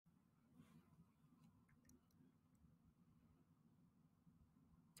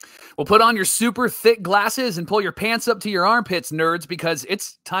Well, put on your super thick glasses and pull your pants up to your armpits, nerds, because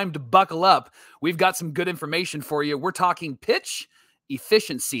it's time to buckle up. We've got some good information for you. We're talking pitch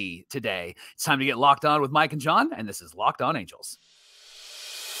efficiency today. It's time to get locked on with Mike and John, and this is Locked On Angels.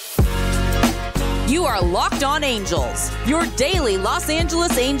 You are Locked On Angels, your daily Los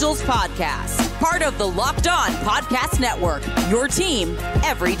Angeles Angels podcast. Part of the Locked On Podcast Network, your team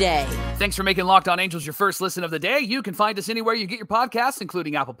every day. Thanks for making Locked On Angels your first listen of the day. You can find us anywhere you get your podcasts,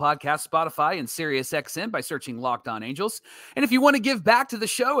 including Apple Podcasts, Spotify, and SiriusXM by searching Locked On Angels. And if you want to give back to the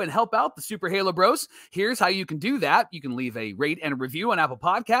show and help out the Super Halo Bros, here's how you can do that. You can leave a rate and a review on Apple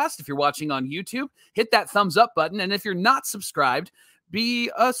Podcasts. If you're watching on YouTube, hit that thumbs up button. And if you're not subscribed,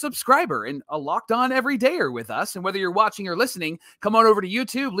 be a subscriber and a Locked On Everydayer with us. And whether you're watching or listening, come on over to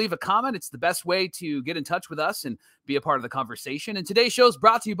YouTube, leave a comment. It's the best way to get in touch with us and be a part of the conversation. And today's show is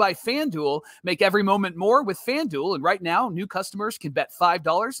brought to you by FanDuel. Make every moment more with FanDuel. And right now, new customers can bet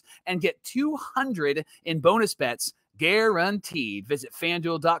 $5 and get $200 in bonus bets guaranteed. Visit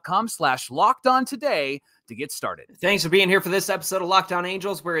FanDuel.com/LockedOn today to get started. Thanks for being here for this episode of Locked On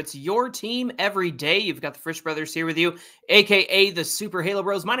Angels, where it's your team every day. You've got the Frisch Brothers here with you, a.k.a. the Super Halo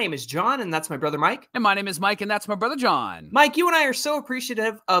Bros. My name is John, and that's my brother Mike. And my name is Mike, and that's my brother John. Mike, you and I are so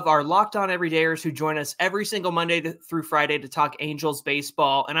appreciative of our Locked On Everydayers who join us every single Monday through Friday to talk Angels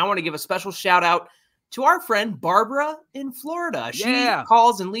baseball. And I want to give a special shout out to our friend Barbara in Florida. She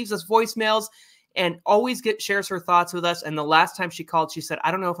calls and leaves us voicemails and always shares her thoughts with us. And the last time she called, she said,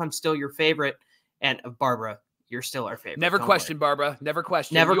 I don't know if I'm still your favorite. And Barbara, you're still our favorite. Never question, Barbara. Never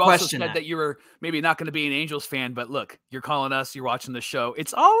question. Never you question also said that you were maybe not going to be an Angels fan, but look, you're calling us, you're watching the show.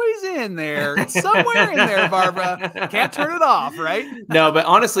 It's always in there. It's somewhere in there, Barbara. Can't turn it off, right? No, but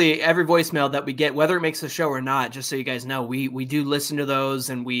honestly, every voicemail that we get, whether it makes the show or not, just so you guys know, we do listen to those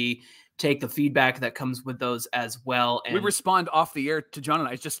and we take the feedback that comes with those as well. And we respond off the air to John and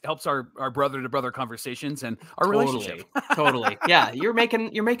I. It just helps our brother-to-brother conversations and our relationship. Totally. Yeah, you're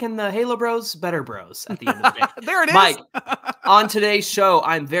making the Halo Bros better bros at the end of the day. There it is. Mike, on today's show,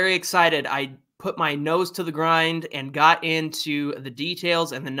 I'm very excited. I put my nose to the grind and got into the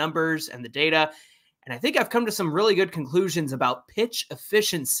details and the numbers and the data. And I think I've come to some really good conclusions about pitch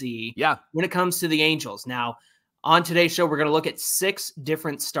efficiency when it comes to the Angels. Now, on today's show, we're going to look at 6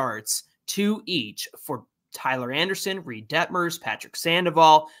 different starts, 2 each for Tyler Anderson, Reid Detmers, Patrick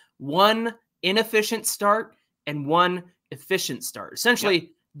Sandoval, 1 inefficient start and 1 efficient start.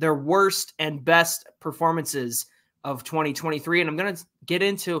 Essentially, their worst and best performances of 2023. And I'm going to get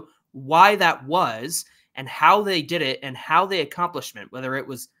into why that was and how they did it and how they accomplished it, whether it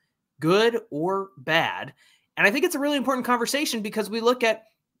was good or bad. And I think it's a really important conversation because we look at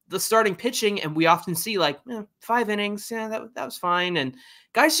the starting pitching and we often see like 5 innings. Yeah, that was fine. And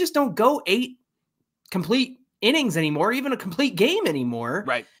guys just don't go 8 complete innings anymore, even a complete game anymore.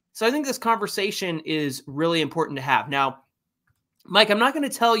 Right. So I think this conversation is really important to have. Now, Mike, I'm not going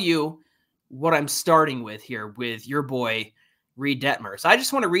to tell you what I'm starting with here with your boy, Reid Detmers. I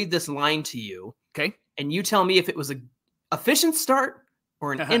just want to read this line to you. Okay. And you tell me if it was an efficient start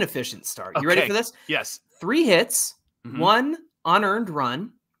or an inefficient start. You ready for this? Yes. 3 hits, 1 unearned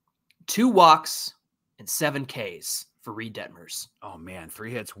run, 2 walks, and 7 Ks for Reid Detmers. Oh, man.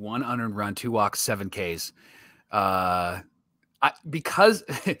 3 hits, 1 unearned run, 2 walks, 7 Ks. Because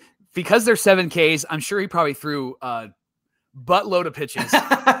they're 7 Ks, I'm sure he probably threw a buttload of pitches.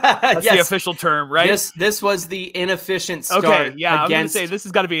 That's the official term, right? This was the inefficient start. Okay, yeah, I'm going to say this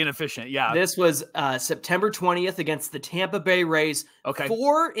has got to be inefficient, yeah. This was September 20th against the Tampa Bay Rays. Okay.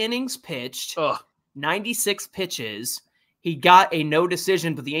 4 innings pitched, 96 pitches. He got a no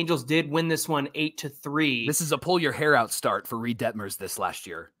decision, but the Angels did win this one 8-3. This is a pull your hair out start for Reid Detmers this last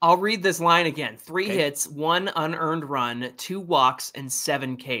year. I'll read this line again. 3 hits, 1 unearned run, 2 walks, and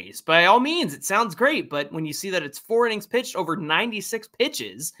 7 Ks. By all means, it sounds great, but when you see that it's 4 innings pitched over 96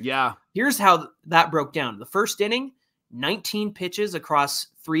 pitches, here's how that broke down. The first inning, 19 pitches across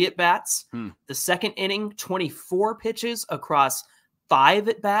 3 at-bats. The second inning, 24 pitches across 5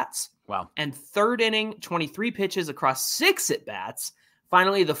 at-bats. Wow. And third inning, 23 pitches across 6 at-bats.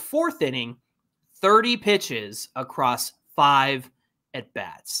 Finally, the fourth inning, 30 pitches across 5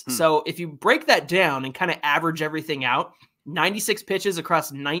 at-bats. So if you break that down and kind of average everything out, 96 pitches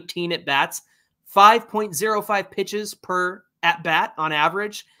across 19 at-bats, 5.05 pitches per at-bat on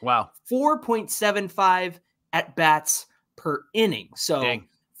average. Wow. 4.75 at-bats per inning. So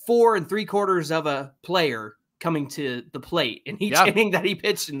 4 3/4 of a player coming to the plate in each inning that he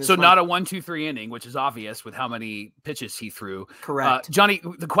pitched in this So not a 1-2-3 inning, which is obvious with how many pitches he threw. Correct. Johnny,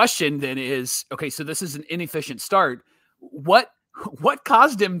 the question then is, okay, so this is an inefficient start. What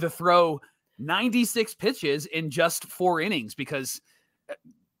caused him to throw 96 pitches in just 4 innings? Because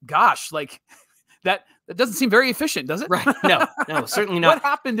gosh, like that doesn't seem very efficient, does it? Right. No, certainly not. What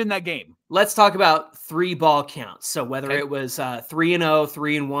happened in that game? Let's talk about 3-ball counts. So whether it was 3-0,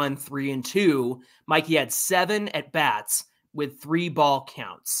 3-1, 3-2, Mikey had 7 at bats with 3-ball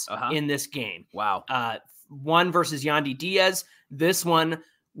counts in this game. Wow. One versus Yandy Diaz. This one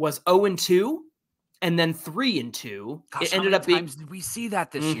was 0-2 and then 3-2. Gosh, It ended up being. Did we see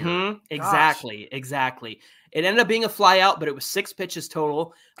that this year? Exactly. It ended up being a flyout, but it was 6 pitches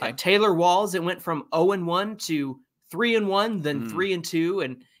total. Taylor Walls, it went from 0-1 to 3-1, then 3-2,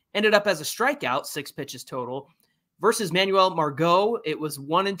 and ended up as a strikeout, 6 pitches total. Versus Manuel Margot, it was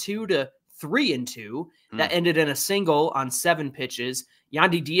 1-2 to 3-2. That ended in a single on 7 pitches.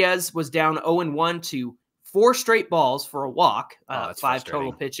 Yandy Diaz was down 0-1 to 4 straight balls for a walk, 5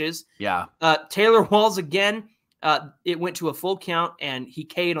 total pitches. Yeah. Taylor Walls again, it went to a full count, and he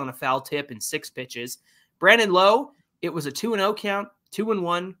K'd on a foul tip in 6 pitches. Brandon Lowe, it was a 2-0 count,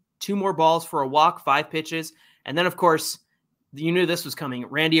 2-1, 2 more balls for a walk, 5 pitches. And then, of course, you knew this was coming.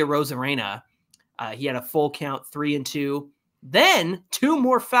 Randy Arozarena, he had a full count, 3-2. Then 2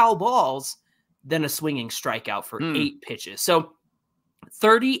 more foul balls, then a swinging strikeout for 8 pitches. So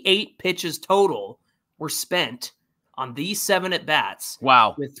 38 pitches total were spent on these 7 at-bats.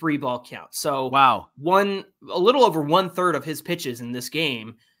 Wow. With 3-ball counts. So wow. A little over 1/3 of his pitches in this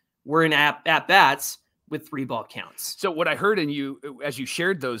game were in at-bats with 3-ball counts. So what I heard in you, as you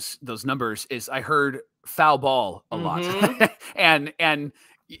shared those numbers, is I heard foul ball a lot. and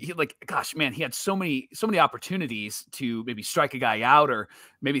he, like, gosh, man, he had so many opportunities to maybe strike a guy out or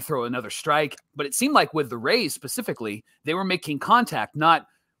maybe throw another strike. But it seemed like with the Rays specifically, they were making contact, not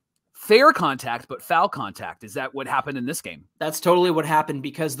fair contact, but foul contact. Is that what happened in this game? That's totally what happened,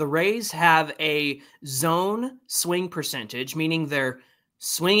 because the Rays have a zone swing percentage, meaning they're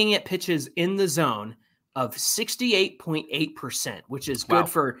swinging at pitches in the zone, of 68.8%, which is good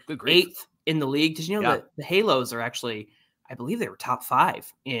for 8th in the league. Did you know that the Halos are actually, I believe they were top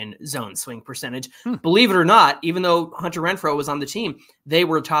 5 in zone swing percentage. Believe it or not, even though Hunter Renfroe was on the team, they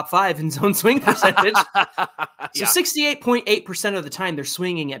were top 5 in zone swing percentage. So 68.8% of the time they're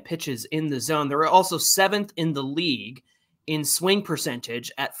swinging at pitches in the zone. They're also 7th in the league in swing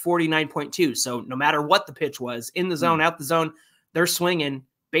percentage at 49.2. So no matter what the pitch was, in the zone, out the zone, they're swinging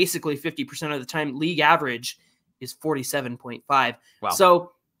basically 50% of the time. League average is 47.5. Wow.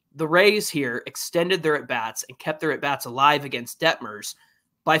 So the Rays here extended their at-bats and kept their at-bats alive against Detmers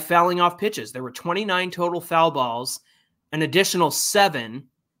by fouling off pitches. There were 29 total foul balls. An additional 7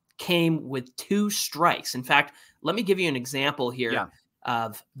 came with 2 strikes. In fact, let me give you an example here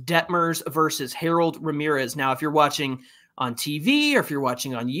of Detmers versus Harold Ramirez. Now, if you're watching on TV or if you're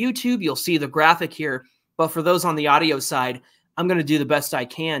watching on YouTube, you'll see the graphic here. But for those on the audio side, I'm going to do the best I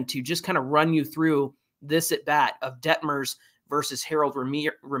can to just kind of run you through this at-bat of Detmers versus Harold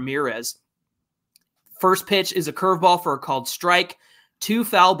Ramirez. First pitch is a curveball for a called strike, 2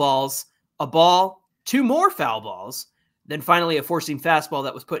 foul balls, a ball, 2 more foul balls, then finally a four-seam fastball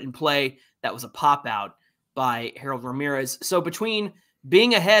that was put in play. That was a pop-out by Harold Ramirez. So between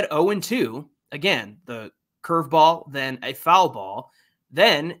being ahead 0-2, again, the curveball, then a foul ball,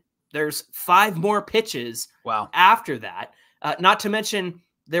 then there's 5 more pitches after that. Not to mention,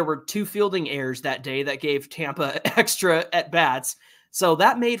 there were 2 fielding errors that day that gave Tampa extra at-bats. So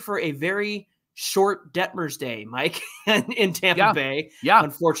that made for a very short Detmers day, Mike, in Tampa Bay,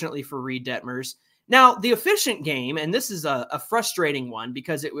 unfortunately for Reid Detmers. Now, the efficient game, and this is a frustrating one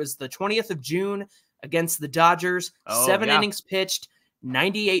because it was the 20th of June against the Dodgers, 7 innings pitched,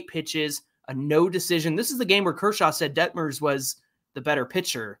 98 pitches, a no decision. This is the game where Kershaw said Detmers was the better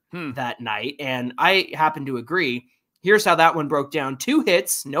pitcher that night, and I happen to agree. Here's how that one broke down. 2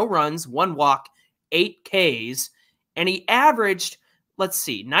 hits, no runs, 1 walk, 8 Ks, and he averaged,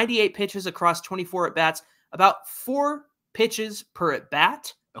 98 pitches across 24 at-bats, about 4 pitches per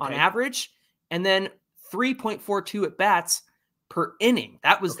at-bat on average, and then 3.42 at-bats per inning.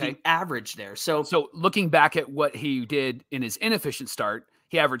 That was the average there. So looking back at what he did in his inefficient start,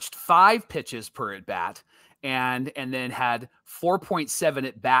 he averaged 5 pitches per at-bat, and then had 4.7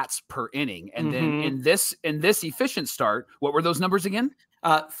 at bats per inning. And then in this efficient start, what were those numbers again?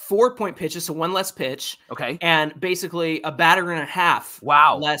 4-point pitches, so 1 less pitch. Okay. And basically a batter and a half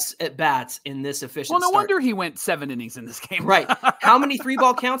less at bats in this efficient start. Well, no wonder he went 7 innings in this game. Right. How many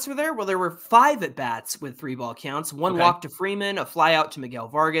 3-ball counts were there? Well, there were 5 at bats with 3-ball counts. 1 walk to Freeman, a fly out to Miguel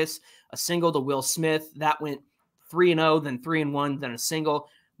Vargas, a single to Will Smith. That went 3-0, then 3-1, then a single.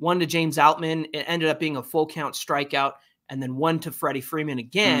 1 to James Outman. It ended up being a full count strikeout. And then 1 to Freddie Freeman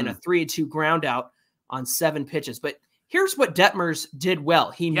again, a 3-2 ground out on 7 pitches. But here's what Detmers did well.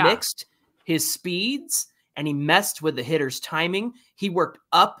 He mixed his speeds and he messed with the hitter's timing. He worked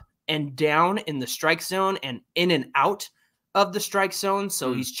up and down in the strike zone and in and out of the strike zone.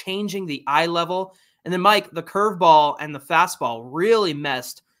 So he's changing the eye level. And then, Mike, the curveball and the fastball really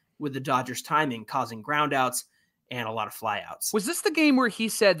messed with the Dodgers' timing, causing groundouts and a lot of flyouts. Was this the game where he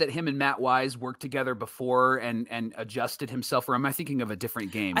said that him and Matt Wise worked together before and adjusted himself? Or am I thinking of a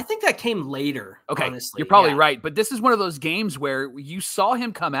different game? I think that came later. Okay, honestly. You're probably right. But this is one of those games where you saw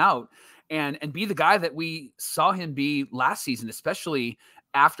him come out and be the guy that we saw him be last season, especially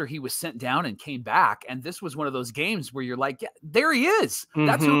after he was sent down and came back. And this was one of those games where you're like, yeah, there he is.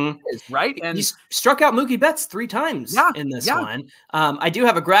 That's who he is, right? And he struck out Mookie Betts 3 times in this one. I do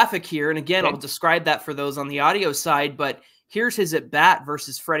have a graphic here. And again, I'll describe that for those on the audio side, but here's his at bat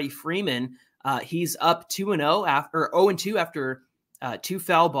versus Freddie Freeman. He's up 2-0 after 0-2 after 2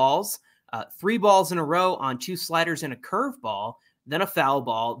 foul balls, 3 balls in a row on 2 sliders and a curveball, then a foul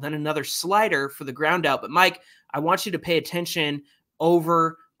ball, then another slider for the ground out. But Mike, I want you to pay attention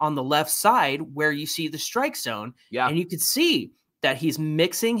over on the left side where you see the strike zone. Yeah. And you could see that he's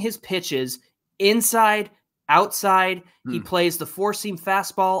mixing his pitches inside, outside. He plays the 4-seam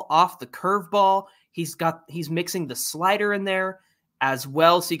fastball off the curveball. He's mixing the slider in there as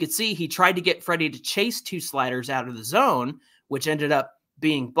well. So you could see he tried to get Freddie to chase 2 sliders out of the zone, which ended up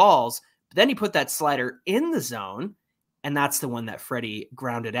being balls. But then he put that slider in the zone, and that's the one that Freddie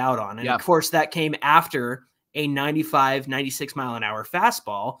grounded out on. And of course, that came after a 95, 96 mile an hour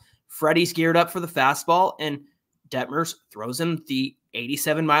fastball. Freddie's geared up for the fastball, and Detmers throws him the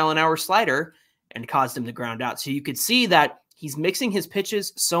 87 mile an hour slider and caused him to ground out. So you could see that he's mixing his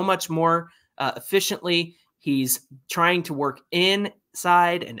pitches so much more efficiently. He's trying to work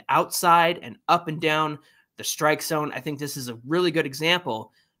inside and outside and up and down the strike zone. I think this is a really good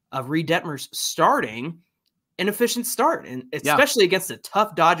example of Reid Detmers starting an efficient start, and especially against a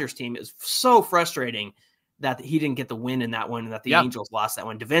tough Dodgers team. It was so frustrating that he didn't get the win in that one, and that the Angels lost that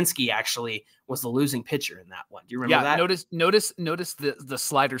one. Davinsky actually was the losing pitcher in that one. Do you remember that? Notice the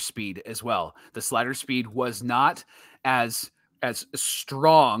slider speed as well. The slider speed was not as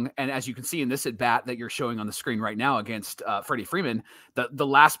strong, and as you can see in this at bat that you're showing on the screen right now against Freddie Freeman, the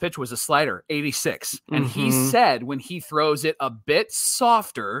last pitch was a slider, 86, and he said when he throws it a bit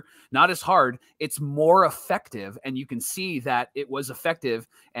softer, not as hard, it's more effective, and you can see that it was effective,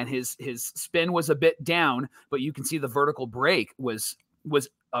 and his spin was a bit down, but you can see the vertical break was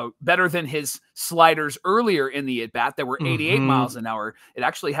better than his sliders earlier in the at bat that were 88 miles an hour. It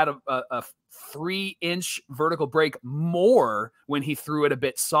actually had a 3-inch vertical break more when he threw it a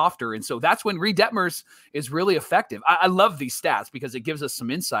bit softer. And so that's when Reid Detmers is really effective. I love these stats because it gives us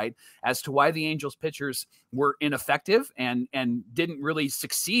some insight as to why the Angels pitchers were ineffective and didn't really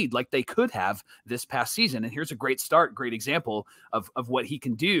succeed like they could have this past season. And here's a great example of what he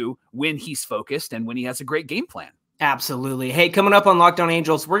can do when he's focused and when he has a great game plan. Absolutely. Hey, coming up on Locked On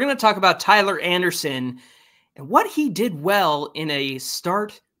Angels, we're going to talk about Tyler Anderson and what he did well in a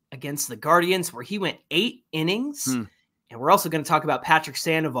start against the Guardians where he went 8 innings. And we're also going to talk about Patrick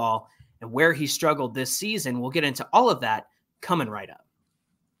Sandoval and where he struggled this season. We'll get into all of that coming right up.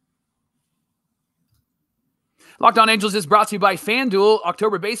 Locked On Angels is brought to you by FanDuel.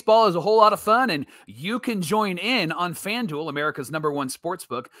 October baseball is a whole lot of fun, and you can join in on FanDuel, America's #1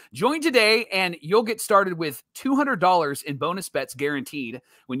 sportsbook. Join today, and you'll get started with $200 in bonus bets guaranteed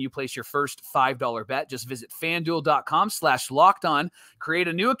when you place your first $5 bet. Just visit FanDuel.com/lockedon, create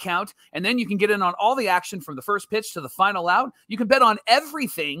a new account, and then you can get in on all the action from the first pitch to the final out. You can bet on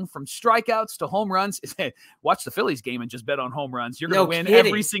everything from strikeouts to home runs. Watch the Phillies game and just bet on home runs. You're going to win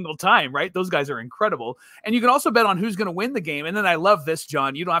every single time, right? Those guys are incredible. And you can also bet on who's going to win the game. And then I love this,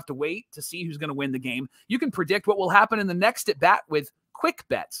 John. You don't have to wait to see who's going to win the game. You can predict what will happen in the next at bat with quick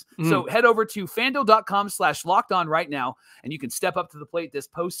bets. So head over to FanDuel.com/lockedon right now, and you can step up to the plate this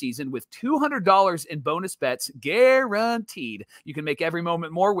postseason with $200 in bonus bets guaranteed. You can make every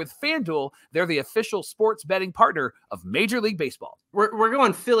moment more with FanDuel. They're the official sports betting partner of Major League Baseball. We're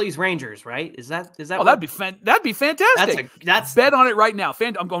going Phillies Rangers, right? Is that? Oh, that'd be fantastic. That's bet on it right now.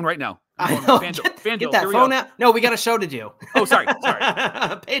 I'm going right now. FanDuel. Get that phone out. No, we got a show to do. Oh, sorry.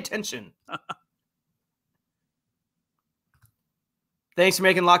 Pay attention. Thanks for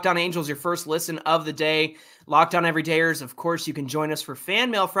making Locked On Angels your first listen of the day. Locked On Everydayers, of course, you can join us for Fan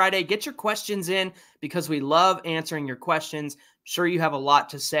Mail Friday. Get your questions in because we love answering your questions. I'm sure you have a lot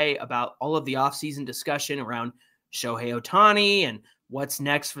to say about all of the offseason discussion around Shohei Ohtani and what's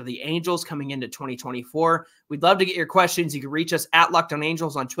next for the Angels coming into 2024. We'd love to get your questions. You can reach us at Locked On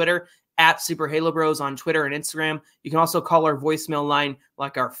Angels on Twitter, at Super Halo Bros on Twitter and Instagram. You can also call our voicemail line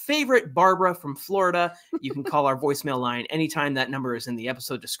like our favorite Barbara from Florida. You can call our voicemail line anytime. That number is in the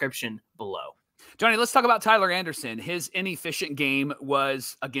episode description below. Johnny, let's talk about Tyler Anderson. His inefficient game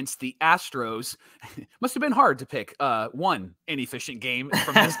was against the Astros. Must have been hard to pick one inefficient game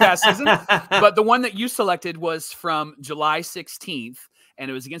from this past season. But the one that you selected was from July 16th, and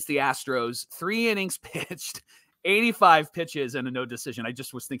it was against the Astros. 3 innings pitched, 85 pitches, and a no decision. I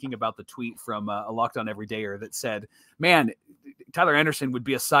just was thinking about the tweet from a Locked On Everydayer that said, man, Tyler Anderson would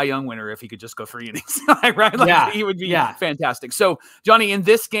be a Cy Young winner if he could just go 3 innings, right? Like, he would be fantastic. So, Johnny, in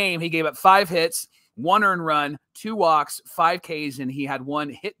this game, he gave up 5 hits, 1 earned run, 2 walks, 5 Ks, and he had 1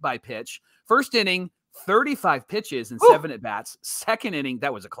 hit by pitch. First inning, 35 pitches and 7 at bats. Second inning,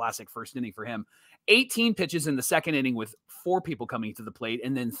 that was a classic first inning for him. 18 pitches in the second inning with 4 people coming to the plate,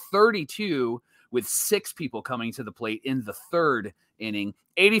 and then 32 with 6 people coming to the plate in the third inning.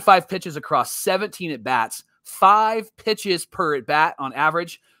 85 pitches across 17 at bats. 5 pitches per at bat on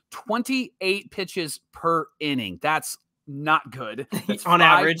average, 28 pitches per inning. That's not good. That's on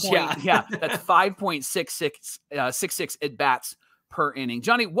average. Yeah. That's 5.66 at bats per inning.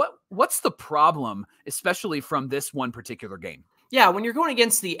 Johnny, what's the problem, especially from this one particular game? Yeah. When you're going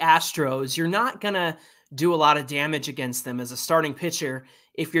against the Astros, you're not going to do a lot of damage against them as a starting pitcher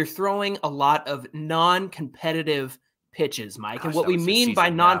if you're throwing a lot of non-competitive pitches, Mike. And what we mean by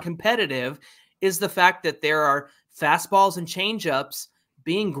non-competitive is the fact that there are fastballs and changeups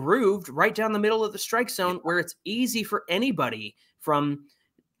being grooved right down the middle of the strike zone where it's easy for anybody from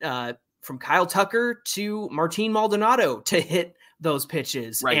Kyle Tucker to Martin Maldonado to hit those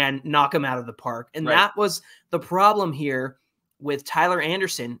pitches and knock them out of the park. And that was the problem here with Tyler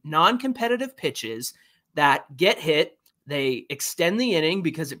Anderson. Non-competitive pitches that get hit, they extend the inning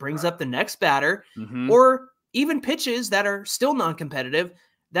because it brings up the next batter, or even pitches that are still non-competitive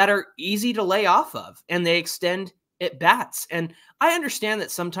that are easy to lay off of, and they extend at bats. And I understand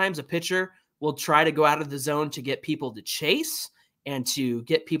that sometimes a pitcher will try to go out of the zone to get people to chase and to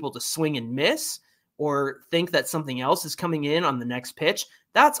get people to swing and miss, or think that something else is coming in on the next pitch.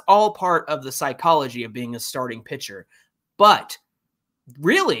 That's all part of the psychology of being a starting pitcher. But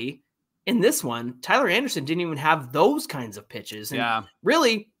really, in this one, Tyler Anderson didn't even have those kinds of pitches. And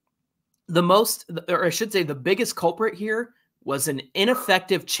really, the biggest culprit here was an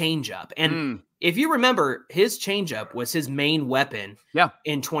ineffective changeup. And if you remember, his changeup was his main weapon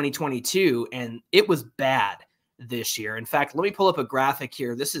in 2022, and it was bad this year. In fact, let me pull up a graphic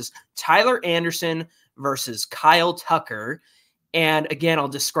here. This is Tyler Anderson versus Kyle Tucker. And again, I'll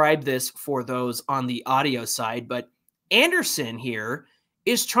describe this for those on the audio side, but Anderson here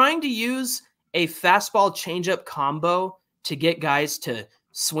is trying to use a fastball changeup combo to get guys to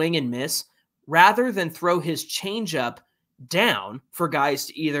swing and miss rather than throw his changeup down for guys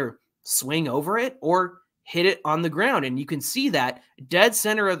to either swing over it or hit it on the ground. And you can see that dead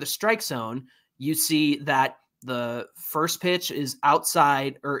center of the strike zone, you see that the first pitch is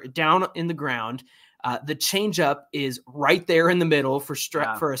outside or down in the ground. The changeup is right there in the middle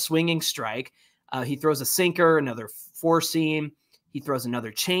for a swinging strike. He throws a sinker, another 4-seam. He throws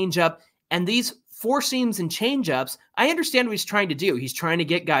another changeup. And these 4-seams and changeups, I understand what he's trying to do. He's trying to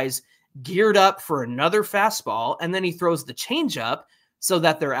get guys geared up for another fastball, and then he throws the changeup so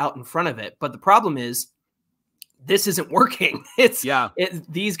that they're out in front of it. But the problem is, this isn't working.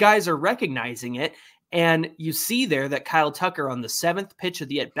 These guys are recognizing it, and you see there that Kyle Tucker on the 7th pitch of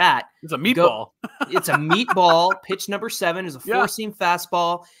the at-bat. It's a meatball. It's a meatball. Pitch number 7 is a 4-seam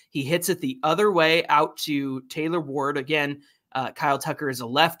fastball. He hits it the other way out to Taylor Ward. Again, Kyle Tucker is a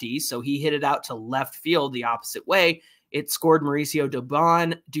lefty, so he hit it out to left field the opposite way. It scored Mauricio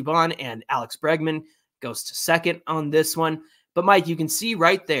Dubon, and Alex Bregman goes to second on this one. But, Mike, you can see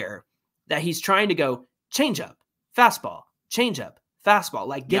right there that he's trying to go changeup, fastball, changeup, fastball.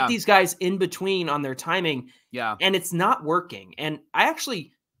 Like, get these guys in between on their timing. And it's not working. And I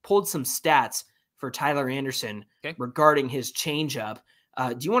actually pulled some stats for Tyler Anderson regarding his changeup.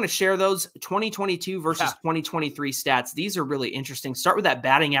 Do you want to share those 2022 versus 2023 stats? These are really interesting. Start with that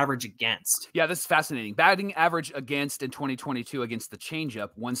batting average against. Yeah, this is fascinating. Batting average against in 2022 against the changeup,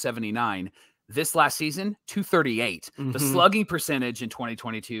 179. This last season, 238. The slugging percentage in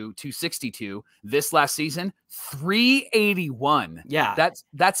 2022, 262. This last season, 381. Yeah.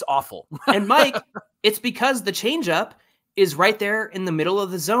 That's awful. And Mike, it's because the changeup is right there in the middle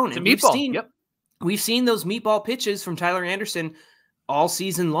of the zone. It's a meatball. We've seen those meatball pitches from Tyler Anderson all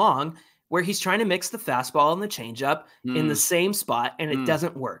season long, where he's trying to mix the fastball and the changeup in the same spot, and it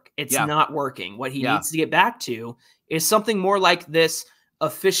doesn't work. It's not working. What he needs to get back to is something more like this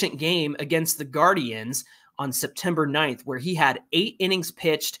efficient game against the Guardians on September 9th, where he had 8 innings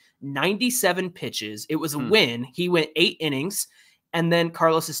pitched, 97 pitches. It was a win. He went 8 innings, and then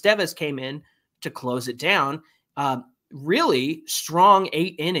Carlos Estevez came in to close it down. Really strong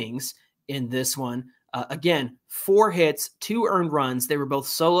 8 innings. in this one. Again, 4 hits, 2 earned runs. They were both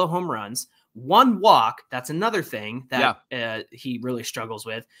solo home runs. 1 walk. That's another thing that he really struggles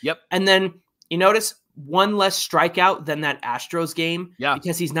with. Yep. And then you notice 1 less strikeout than that Astros game. Yeah.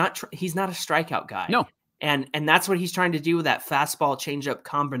 Because he's not a strikeout guy. No. And that's what he's trying to do with that fastball changeup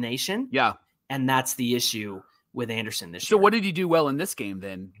combination. Yeah. And that's the issue with Anderson this year. So what did he do well in this game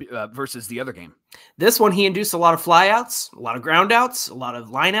then versus the other game? This one, he induced a lot of flyouts, a lot of groundouts, a lot of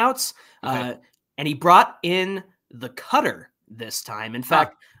lineouts. Okay. And he brought in the cutter this time. In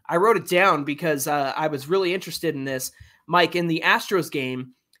fact, I wrote it down because I was really interested in this. Mike, in the Astros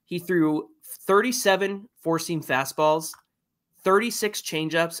game, he threw 37 four-seam fastballs, 36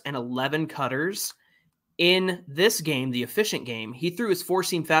 changeups, and 11 cutters. In this game, the efficient game, he threw his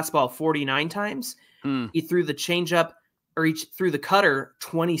four-seam fastball 49 times. He threw the changeup, or he threw the cutter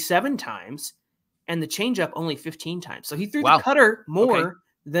 27 times, and the changeup only 15 times. So he threw the cutter more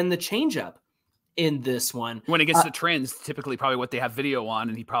than the changeup in this one. When it gets the trends, typically probably what they have video on,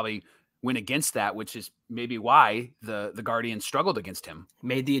 and he probably went against that, which is maybe why the Guardians struggled against him.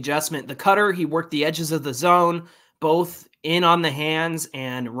 Made the adjustment. The cutter, he worked the edges of the zone, both in on the hands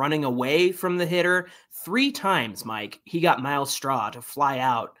and running away from the hitter. 3 times, Mike, he got Miles Straw to fly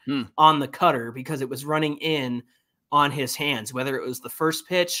out on the cutter because it was running in on his hands, whether it was the first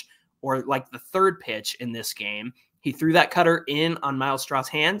pitch or like the third pitch in this game. He threw that cutter in on Miles Straw's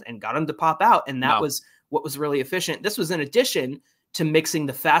hands and got him to pop out, and that was what was really efficient. This was in addition to mixing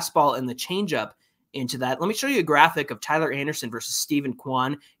the fastball and the changeup into that. Let me show you a graphic of Tyler Anderson versus Steven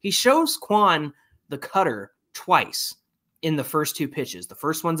Kwan. He shows Kwan the cutter twice in the first 2 pitches. The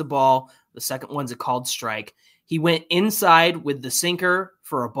first one's a ball. The second one's a called strike. He went inside with the sinker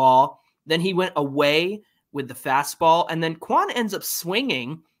for a ball. Then he went away with the fastball. And then Kwan ends up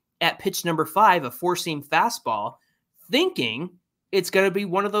swinging at pitch number 5, a four-seam fastball, thinking it's going to be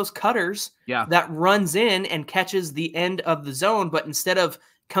one of those cutters that runs in and catches the end of the zone. But instead of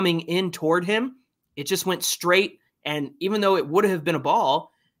coming in toward him, it just went straight. And even though it would have been a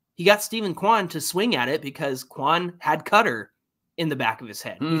ball, he got Steven Kwan to swing at it because Kwan had cutter in the back of his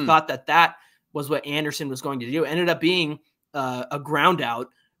head. He thought that was what Anderson was going to do. It ended up being a ground out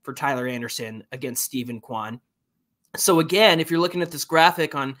for Tyler Anderson against Steven Kwan. So again, if you're looking at this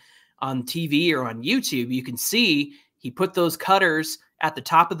graphic on TV or on YouTube, you can see he put those cutters at the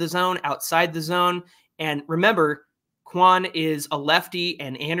top of the zone, outside the zone. And remember, Kwan is a lefty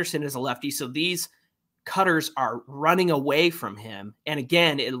and Anderson is a lefty. So these cutters are running away from him. And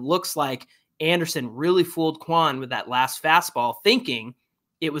again, it looks like Anderson really fooled Kwan with that last fastball, thinking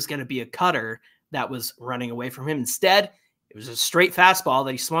it was going to be a cutter that was running away from him. Instead, it was a straight fastball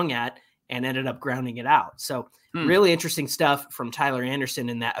that he swung at and ended up grounding it out. So really interesting stuff from Tyler Anderson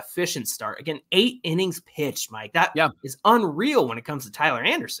in that efficient start. Again, 8 innings pitched, Mike. That is unreal when it comes to Tyler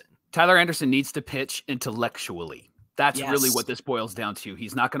Anderson. Tyler Anderson needs to pitch intellectually. That's really what this boils down to.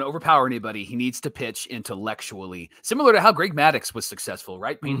 He's not going to overpower anybody. He needs to pitch intellectually, similar to how Greg Maddux was successful,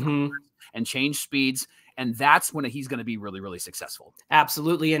 right? And change speeds. And that's when he's going to be really, really successful.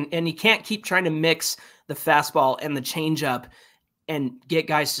 Absolutely. And you can't keep trying to mix the fastball and the changeup and get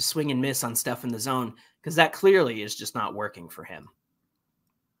guys to swing and miss on stuff in the zone, because that clearly is just not working for him.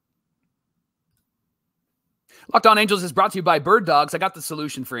 Locked On Angels is brought to you by Bird Dogs. I got the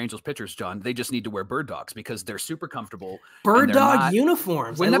solution for Angels pitchers, John. They just need to wear Bird Dogs because they're super comfortable. Bird Dog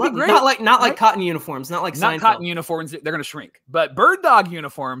uniforms. Wouldn't that be great? Not like cotton uniforms, not like Not Seinfeld. Cotton uniforms. They're going to shrink. But Bird Dog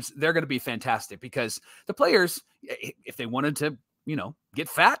uniforms, they're going to be fantastic because the players, if they wanted to, get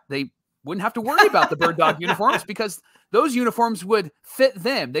fat, they wouldn't have to worry about the Bird Dog uniforms because those uniforms would fit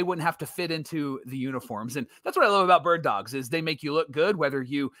them. They wouldn't have to fit into the uniforms. And that's what I love about Bird Dogs is they make you look good, whether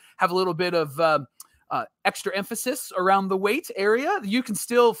you have a little bit of extra emphasis around the weight area. You can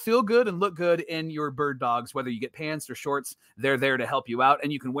still feel good and look good in your Bird Dogs, whether you get pants or shorts. They're there to help you out,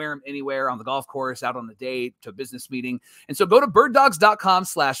 and you can wear them anywhere on the golf course, out on a date, to a business meeting. And so go to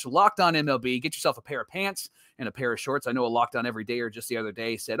birddogs.com/lockedonmlb. Get yourself a pair of pants and a pair of shorts. I know a Locked On Every Dayer just the other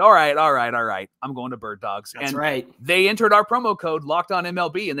day said, all right, I'm going to Bird Dogs. That's right. They entered our promo code Locked On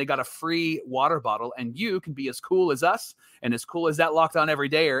MLB, and they got a free water bottle, and you can be as cool as us and as cool as that Locked On Every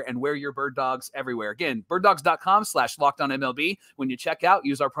Dayer and wear your Bird Dogs everywhere. Again, birddogs.com/lockedonmlb. When you check out,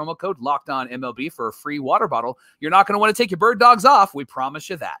 use our promo code LockedOnMLB for a free water bottle. You're not going to want to take your Bird Dogs off. We promise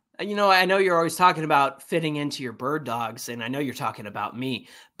you that. I know you're always talking about fitting into your Bird Dogs, and I know you're talking about me.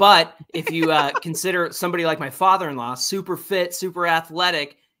 But if you consider somebody like my father-in-law, super fit, super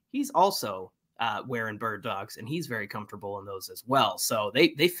athletic, he's also wearing Bird Dogs, and he's very comfortable in those as well. So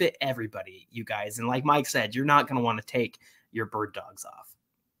they fit everybody, you guys. And like Mike said, you're not going to want to take your Bird Dogs off.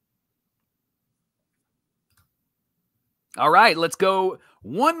 All right, let's go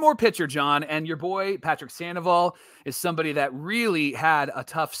One more pitcher, John, and your boy Patrick Sandoval is somebody that really had a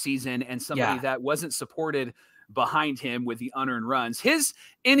tough season and somebody that wasn't supported behind him with the unearned runs. His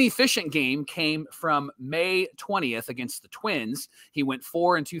inefficient game came from May 20th against the Twins. He went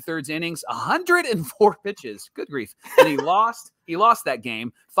 4 2/3 innings, 104 pitches. Good grief. And he lost. He lost that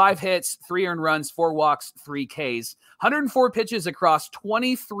game. 5 hits, 3 earned runs, 4 walks, 3 Ks. 104 pitches across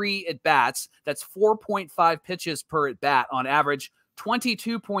 23 at-bats. That's 4.5 pitches per at-bat on average.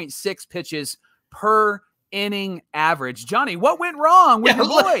 22.6 pitches per inning average. Johnny, what went wrong with your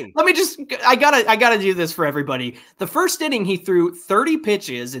boy? Let me just, I gotta do this for everybody. The first inning, he threw 30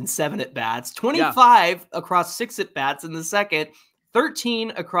 pitches in 7 at-bats, 25 across 6 at-bats in the second,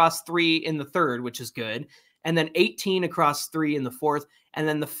 13 across 3 in the third, which is good, and then 18 across 3 in the fourth, and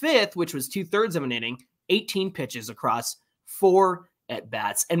then the fifth, which was 2/3 of an inning, 18 pitches across 4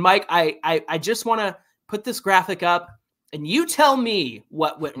 at-bats. And Mike, I just want to put this graphic up, and you tell me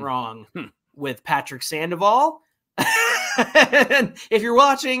what went wrong with Patrick Sandoval. And if you're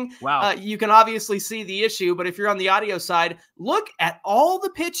watching, you can obviously see the issue, but if you're on the audio side, look at all the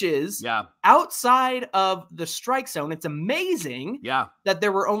pitches outside of the strike zone. It's amazing that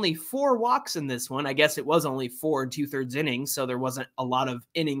there were only 4 walks in this one. I guess it was only 4 2/3 innings, so there wasn't a lot of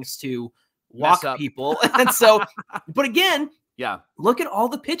innings to walk people. And so, but again, look at all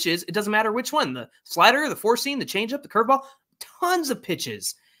the pitches. It doesn't matter which one, the slider, the 4-seam, the changeup, the curveball, tons of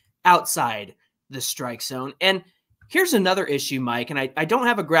pitches outside the strike zone. And here's another issue, Mike, and I don't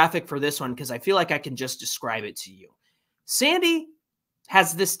have a graphic for this one because I feel like I can just describe it to you. Sandy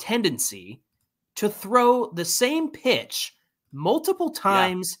has this tendency to throw the same pitch multiple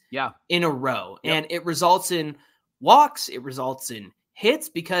times in a row. And it results in walks, it results in hits,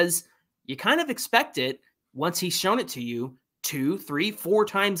 because you kind of expect it once he's shown it to you 2, 3, 4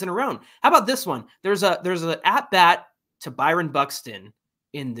 times in a row. How about this one? There's an at-bat to Byron Buxton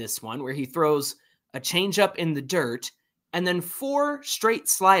in this one where he throws a changeup in the dirt and then 4 straight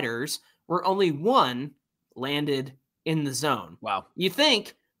sliders where only 1 landed in the zone. Wow. You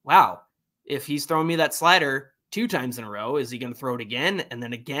think, wow, if he's throwing me that slider 2 times in a row, is he going to throw it again and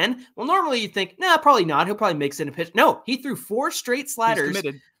then again? Well, normally you think, nah, probably not. He'll probably mix in a pitch. No, he threw 4 straight sliders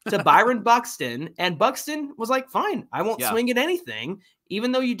to Byron Buxton, and Buxton was like, fine, I won't swing at anything.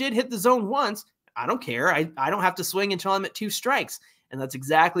 Even though you did hit the zone once, I don't care. I don't have to swing until I'm at 2 strikes. And that's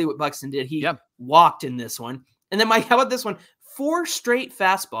exactly what Buxton did. He walked in this one. And then, Mike, how about this one? 4 straight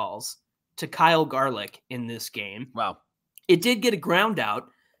fastballs to Kyle Garlick in this game. Wow. It did get a ground out,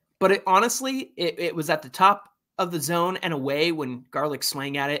 but it honestly was at the top of the zone and away when Garlick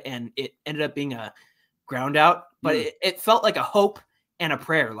swung at it, and it ended up being a ground out. But it felt like a hope and a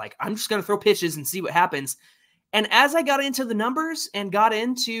prayer. Like, I'm just going to throw pitches and see what happens. And as I got into the numbers and got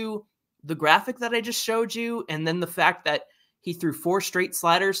into the graphic that I just showed you, and then the fact that he threw 4 straight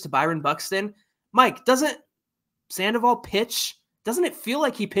sliders to Byron Buxton, Mike, doesn't Sandoval pitch? Doesn't it feel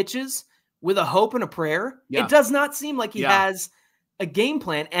like he pitches with a hope and a prayer? It does not seem like he has a game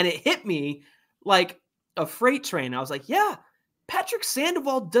plan. And it hit me like a freight train. I was like, yeah, Patrick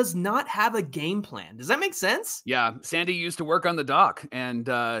Sandoval does not have a game plan. Does that make sense? Yeah. Sandy used to work on the dock, and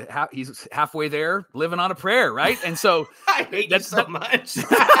he's halfway there living on a prayer, right? And so I hate you so much.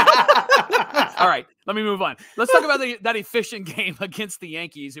 All right, let me move on. Let's talk about that efficient game against the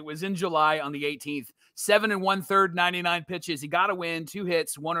Yankees. It was in July on the 18th. 7 1/3, 99 pitches. He got a win, 2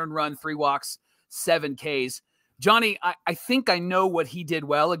 hits, 1 earned run, 3 walks, 7 Ks. Johnny, I think I know what he did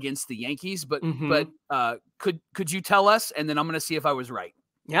well against the Yankees, but could you tell us? And then I'm going to see if I was right.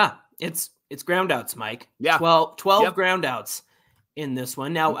 Yeah, it's ground outs, Mike. Yeah, 12 ground outs in this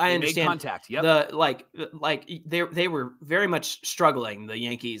one. Now I understand contact. They were very much struggling, the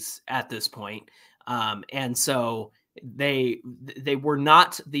Yankees, at this point, and so they were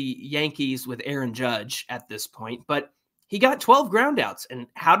not the Yankees with Aaron Judge at this point. But he got 12 ground outs, and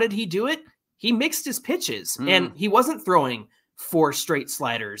how did he do it? He mixed his pitches, and he wasn't throwing 4 straight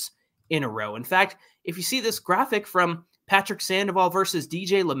sliders in a row. In fact, if you see this graphic from Patrick Sandoval versus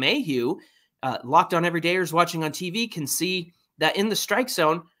DJ LeMahieu, Locked On Everydayers watching on TV can see that in the strike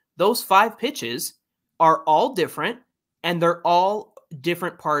zone, those 5 pitches are all different, and they're all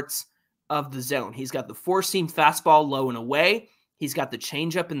different parts of the zone. He's got the 4-seam fastball low and away. He's got the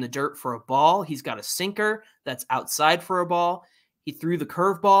changeup in the dirt for a ball. He's got a sinker that's outside for a ball. He threw the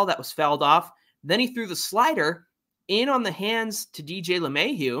curveball that was fouled off. Then he threw the slider in on the hands to DJ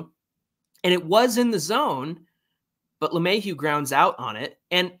LeMahieu, and it was in the zone, but LeMahieu grounds out on it.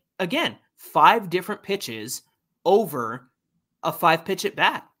 And again, 5 different pitches over a 5-pitch at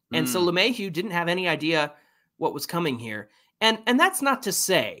bat. And so LeMahieu didn't have any idea what was coming here. And that's not to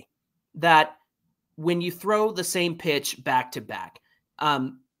say that when you throw the same pitch back to back,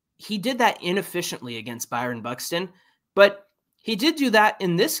 He did that inefficiently against Byron Buxton, but he did do that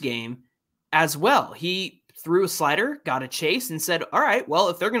in this game as well. He threw a slider, got a chase, and said, all right, well,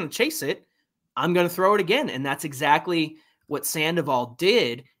 if they're going to chase it, I'm going to throw it again. And that's exactly what Sandoval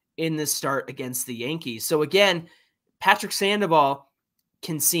did in this start against the Yankees. So again, Patrick Sandoval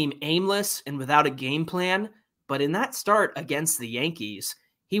can seem aimless and without a game plan, but in that start against the Yankees,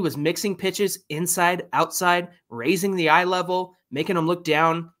 he was mixing pitches inside, outside, raising the eye level, making them look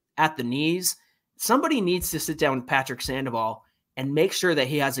down at the knees. Somebody needs to sit down with Patrick Sandoval and make sure that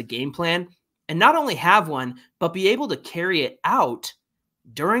he has a game plan, and not only have one, but be able to carry it out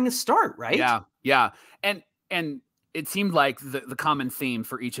during a start, right? Yeah. And it seemed like the common theme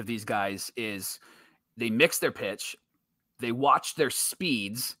for each of these guys is they mix their pitch, they watch their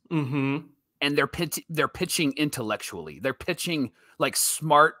speeds, and they're pitching intellectually. They're pitching like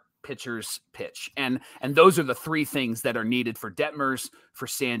smart pitchers pitch. And those are the three things that are needed for Detmers, for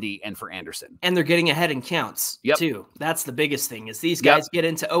Sandy, and for Anderson. And they're getting ahead in counts too. That's the biggest thing is these guys get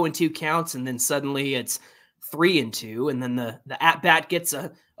into 0-2 counts, and then suddenly it's 3-2, and then the at-bat gets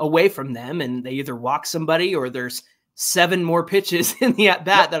away from them, and they either walk somebody or there's 7 more pitches in the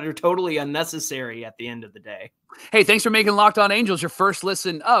at-bat that are totally unnecessary at the end of the day. Hey, thanks for making Locked On Angels your first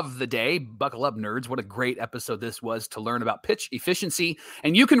listen of the day. Buckle up, nerds. What a great episode this was to learn about pitch efficiency.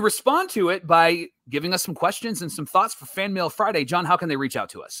 And you can respond to it by giving us some questions and some thoughts for Fan Mail Friday. John, how can they reach out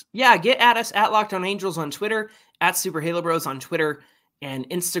to us? Yeah, get at us at Locked On Angels on Twitter, at Super Halo Bros on Twitter and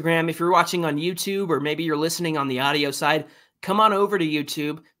Instagram. If you're watching on YouTube or maybe you're listening on the audio side, come on over to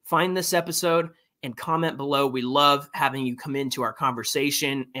YouTube, find this episode, and comment below. We love having you come into our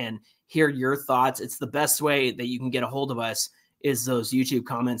conversation and hear your thoughts. It's the best way that you can get a hold of us is those YouTube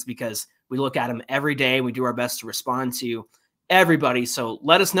comments, because we look at them every day. We do our best to respond to everybody. So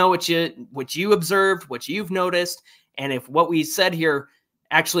let us know what you observed, what you've noticed, and if what we said here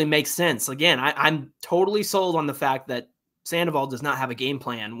actually makes sense. Again, I'm totally sold on the fact that Sandoval does not have a game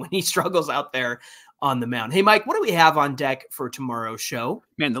plan when he struggles out there on the mound. Hey, Mike, what do we have on deck for tomorrow's show?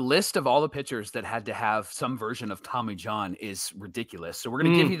 Man, the list of all the pitchers that had to have some version of Tommy John is ridiculous. So we're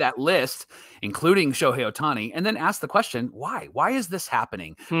going to give you that list, including Shohei Ohtani, and then ask the question, why? Why is this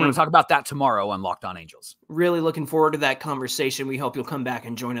happening? We're going to talk about that tomorrow on Locked On Angels. Really looking forward to that conversation. We hope you'll come back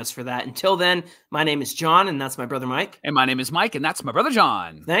and join us for that. Until then, my name is John, and that's my brother Mike. And my name is Mike, and that's my brother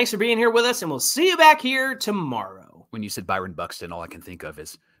John. Thanks for being here with us, and we'll see you back here tomorrow. When you said Byron Buxton, all I can think of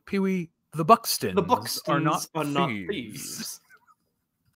is Pee-wee, the Buxtons are not thieves.